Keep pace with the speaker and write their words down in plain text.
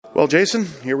Well, Jason,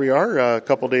 here we are, a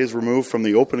couple days removed from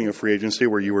the opening of free agency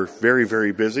where you were very,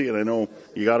 very busy. And I know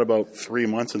you got about 3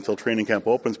 months until training camp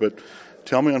opens, but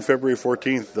tell me on February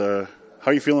 14th, how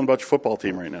are you feeling about your football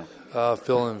team right now?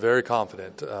 Feeling very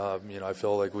confident. I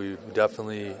feel like we've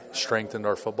definitely strengthened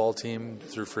our football team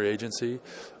through free agency,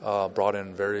 brought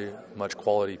in very much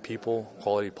quality people,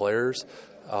 quality players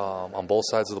on both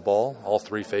sides of the ball, all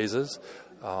three phases.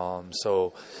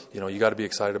 You got to be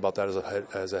excited about that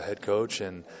as a head coach,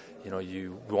 and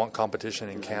you want competition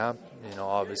in camp.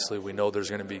 Obviously we know there's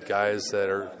going to be guys that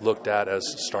are looked at as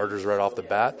starters right off the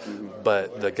bat,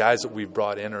 but the guys that we've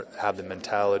brought in have the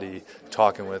mentality,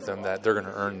 talking with them, that they're going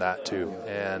to earn that too,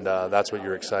 and that's what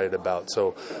you're excited about.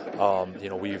 So,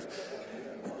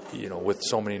 with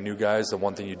so many new guys, the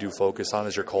one thing you do focus on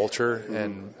is your culture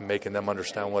and making them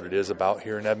understand what it is about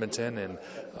here in Edmonton, and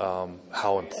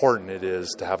how important it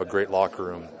is to have a great locker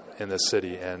room in this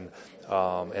city and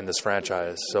in this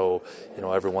franchise. So,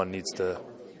 everyone needs to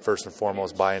first and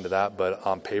foremost buy into that. But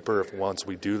on paper, if once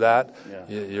we do that,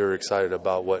 you're excited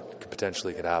about what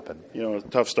potentially could happen. A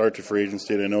tough start to free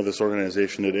agency. I know this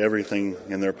organization did everything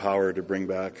in their power to bring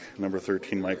back number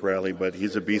 13 Mike Reilly, but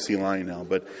he's a BC Lion now.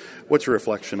 But what's your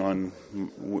reflection on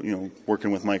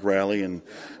working with Mike Reilly, and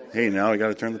hey, now I got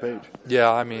to turn the page?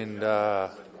 Yeah,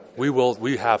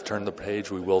 we have turned the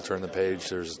page. We will turn the page.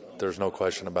 There's no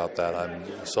question about that. I'm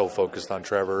so focused on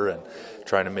Trevor and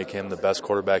trying to make him the best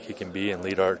quarterback he can be and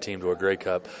lead our team to a Grey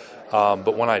Cup.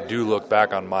 But when I do look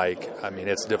back on Mike,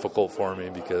 it's difficult for me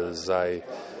because I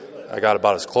got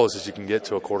about as close as you can get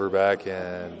to a quarterback,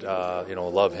 and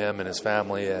love him and his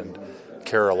family and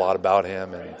care a lot about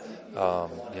him,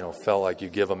 and felt like you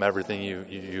give him everything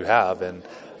you have, and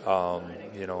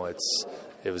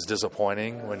it was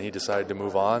disappointing when he decided to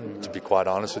move on, to be quite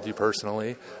honest with you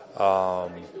personally.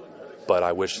 But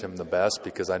I wished him the best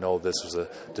because I know this was a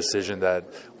decision that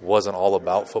wasn't all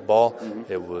about football.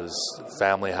 It was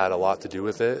family had a lot to do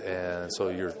with it, and so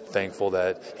you're thankful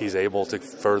that he's able to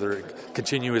further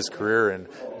continue his career and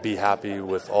be happy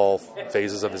with all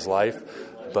phases of his life.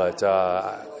 But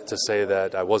to say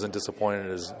that I wasn't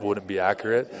disappointed wouldn't be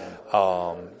accurate,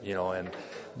 and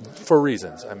for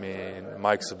reasons.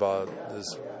 Mike's about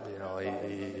this,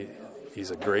 he's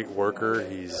a great worker.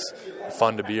 He's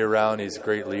fun to be around. He's a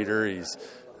great leader. He's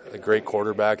a great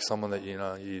quarterback, someone that,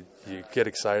 you get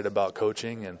excited about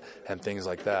coaching and things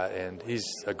like that. And he's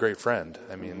a great friend.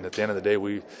 At the end of the day,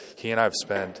 he and I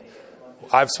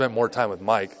I've spent more time with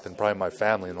Mike than probably my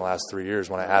family in the last 3 years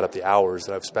when I add up the hours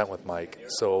that I've spent with Mike.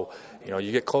 So,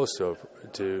 you get close to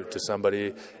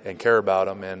somebody and care about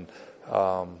him, and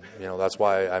that's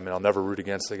why, I'll never root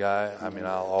against the guy.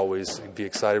 I'll always be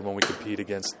excited when we compete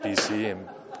against BC and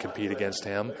compete against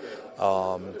him.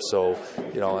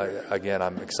 Again,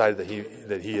 I'm excited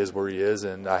that he is where he is,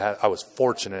 and I was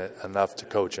fortunate enough to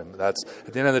coach him. That's,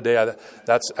 at the end of the day,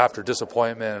 that's after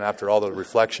disappointment and after all the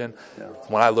reflection. Yeah.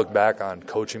 When I look back on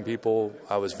coaching people,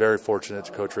 I was very fortunate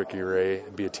to coach Ricky Ray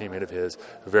and be a teammate of his.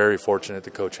 Very fortunate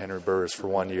to coach Henry Burris for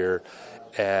 1 year,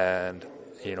 and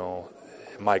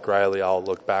Mike Reilly, I'll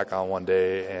look back on one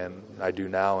day, and I do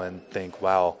now, and think,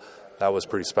 wow, that was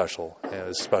pretty special. And it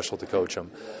was special to coach him.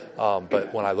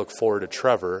 But when I look forward to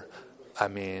Trevor,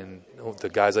 the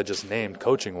guys I just named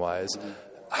coaching-wise,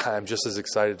 I'm just as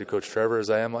excited to coach Trevor as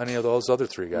I am any of those other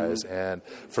three guys. And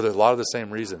for a lot of the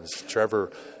same reasons. Trevor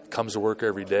comes to work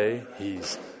every day.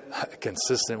 He's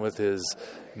consistent with his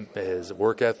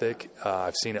work ethic.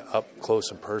 I've seen it up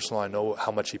close and personal. I know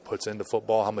how much he puts into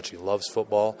football, how much he loves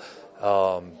football.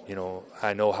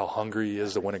 I know how hungry he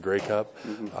is to win a Grey Cup,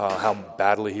 how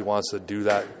badly he wants to do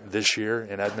that this year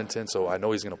in Edmonton. So I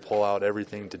know he's going to pull out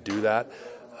everything to do that.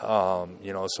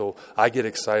 So I get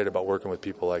excited about working with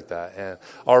people like that. And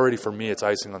already for me, it's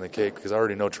icing on the cake because I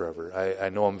already know Trevor. I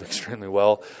know him extremely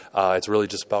well. It's really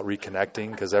just about reconnecting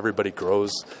because everybody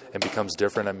grows and becomes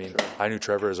different. I knew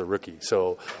Trevor as a rookie.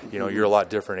 So, you're a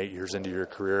lot different 8 years into your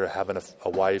career, having a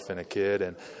wife and a kid.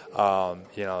 And,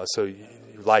 so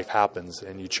life happens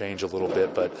and you change a little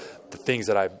bit. But the things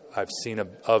that I've seen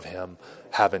of him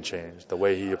haven't changed. The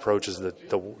way he approaches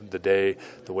the day,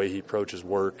 the way he approaches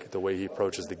work, the way he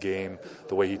approaches the game,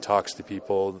 the way he talks to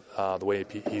people, the way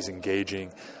he's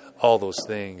engaging, all those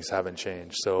things haven't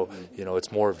changed. So,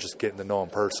 it's more of just getting to know him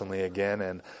personally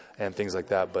again and things like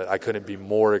that. But I couldn't be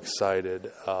more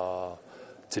excited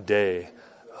today,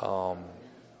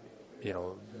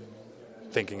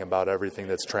 thinking about everything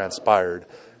that's transpired.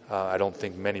 I don't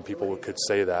think many people could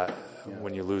say that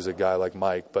when you lose a guy like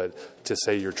Mike, but to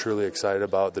say you're truly excited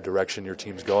about the direction your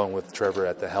team's going with Trevor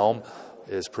at the helm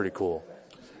is pretty cool.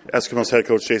 Eskimos head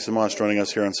coach Jason Maas joining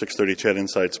us here on 630 CHED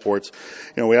Inside Sports.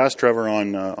 We asked Trevor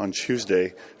on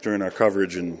Tuesday during our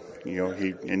coverage, and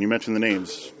you mentioned the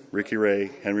names: Ricky Ray,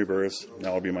 Henry Burris, now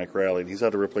it'll be Mike Reilly, and he's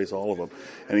had to replace all of them.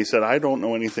 And he said, "I don't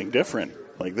know anything different.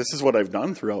 Like, this is what I've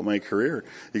done throughout my career."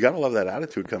 You got to love that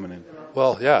attitude coming in.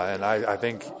 Well, yeah, and I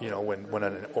think when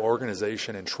an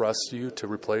organization entrusts you to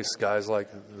replace guys like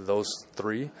those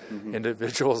three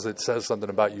individuals, it says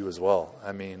something about you as well.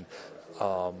 I mean.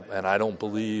 And I don't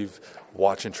believe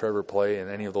watching Trevor play in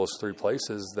any of those three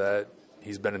places that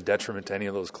he's been a detriment to any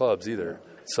of those clubs either.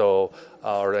 So,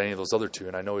 or any of those other two,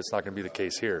 and I know it's not going to be the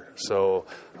case here. So,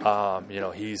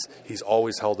 he's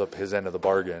always held up his end of the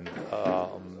bargain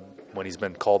when he's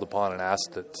been called upon and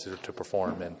asked to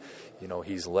perform, and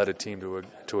he's led a team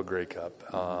to a Grey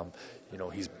Cup.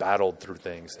 He's battled through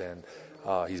things, and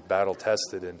he's battle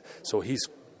tested, and so he's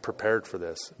prepared for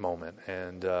this moment.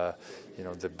 And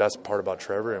the best part about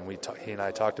Trevor, and he and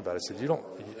I talked about it, I said,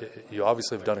 you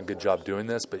obviously have done a good job doing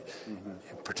this, but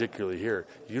particularly here,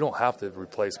 you don't have to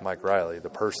replace Mike Reilly, the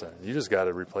person. You just got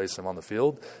to replace him on the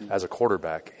field as a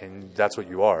quarterback, and that's what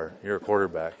you are. You're a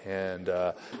quarterback, and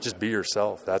just be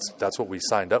yourself. That's what we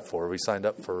signed up for. We signed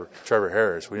up for Trevor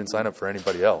Harris. We didn't sign up for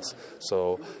anybody else.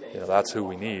 So that's who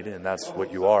we need, and that's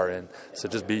what you are. And so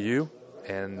just be you.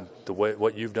 And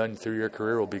what you've done through your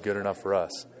career will be good enough for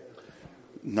us.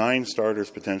 9 starters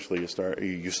potentially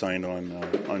you signed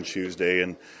on Tuesday,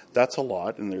 and that's a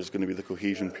lot. And there's going to be the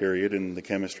cohesion period and the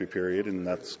chemistry period, and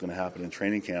that's going to happen in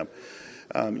training camp.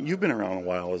 You've been around a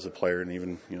while as a player, and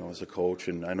even as a coach,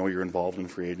 and I know you're involved in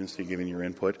free agency, giving your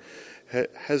input.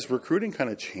 Has recruiting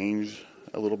kind of changed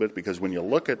a little bit? Because when you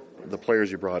look at the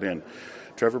players you brought in,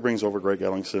 Trevor brings over Greg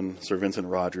Ellingson, Sir Vincent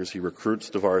Rogers. He recruits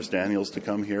DeVaris Daniels to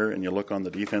come here, and you look on the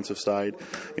defensive side.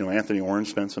 Anthony Orange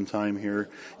spent some time here.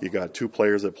 You got 2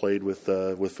 players that played with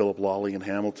Philip Lawley in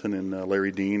Hamilton, and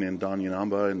Larry Dean and Don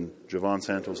Yanamba, and Javon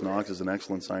Santos Knox is an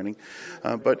excellent signing.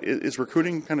 But is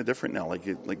recruiting kind of different now?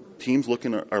 Like teams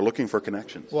are looking for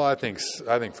connections. Well, I think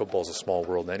football's a small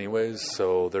world, anyways.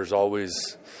 So there's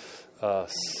always.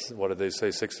 What did they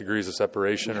say? 6 degrees of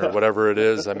separation, or whatever it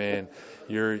is. I mean,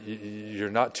 you're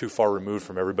not too far removed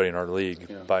from everybody in our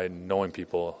league by knowing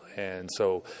people, and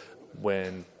so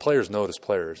when players notice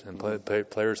players, and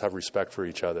players have respect for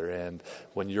each other, and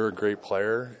when you're a great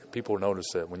player, people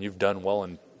notice it. When you've done well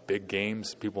in big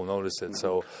games, people notice it.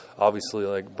 So obviously,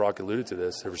 like Brock alluded to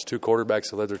this, there was 2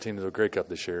 quarterbacks that led their team to the Grey Cup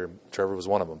this year. Trevor was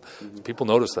one of them. So people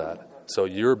notice that. So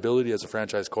your ability as a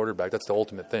franchise quarterback, that's the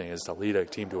ultimate thing, is to lead a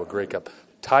team to a Grey Cup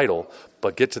title,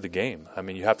 but get to the game. I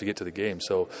mean, you have to get to the game.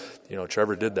 So,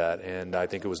 Trevor did that, and I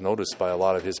think it was noticed by a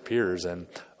lot of his peers. And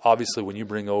obviously, when you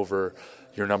bring over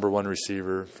your number 1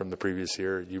 receiver from the previous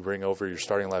year, you bring over your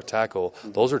starting left tackle,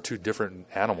 those are 2 different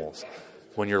animals.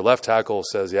 When your left tackle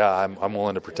says, I'm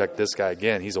willing to protect this guy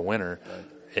again, he's a winner,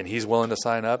 and he's willing to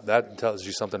sign up, that tells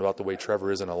you something about the way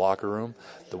Trevor is in a locker room,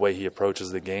 the way he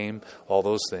approaches the game, all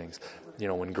those things.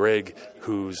 When Greg,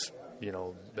 who's,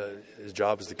 his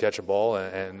job is to catch a ball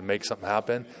and make something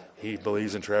happen, he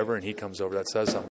believes in Trevor, and he comes over, that says something.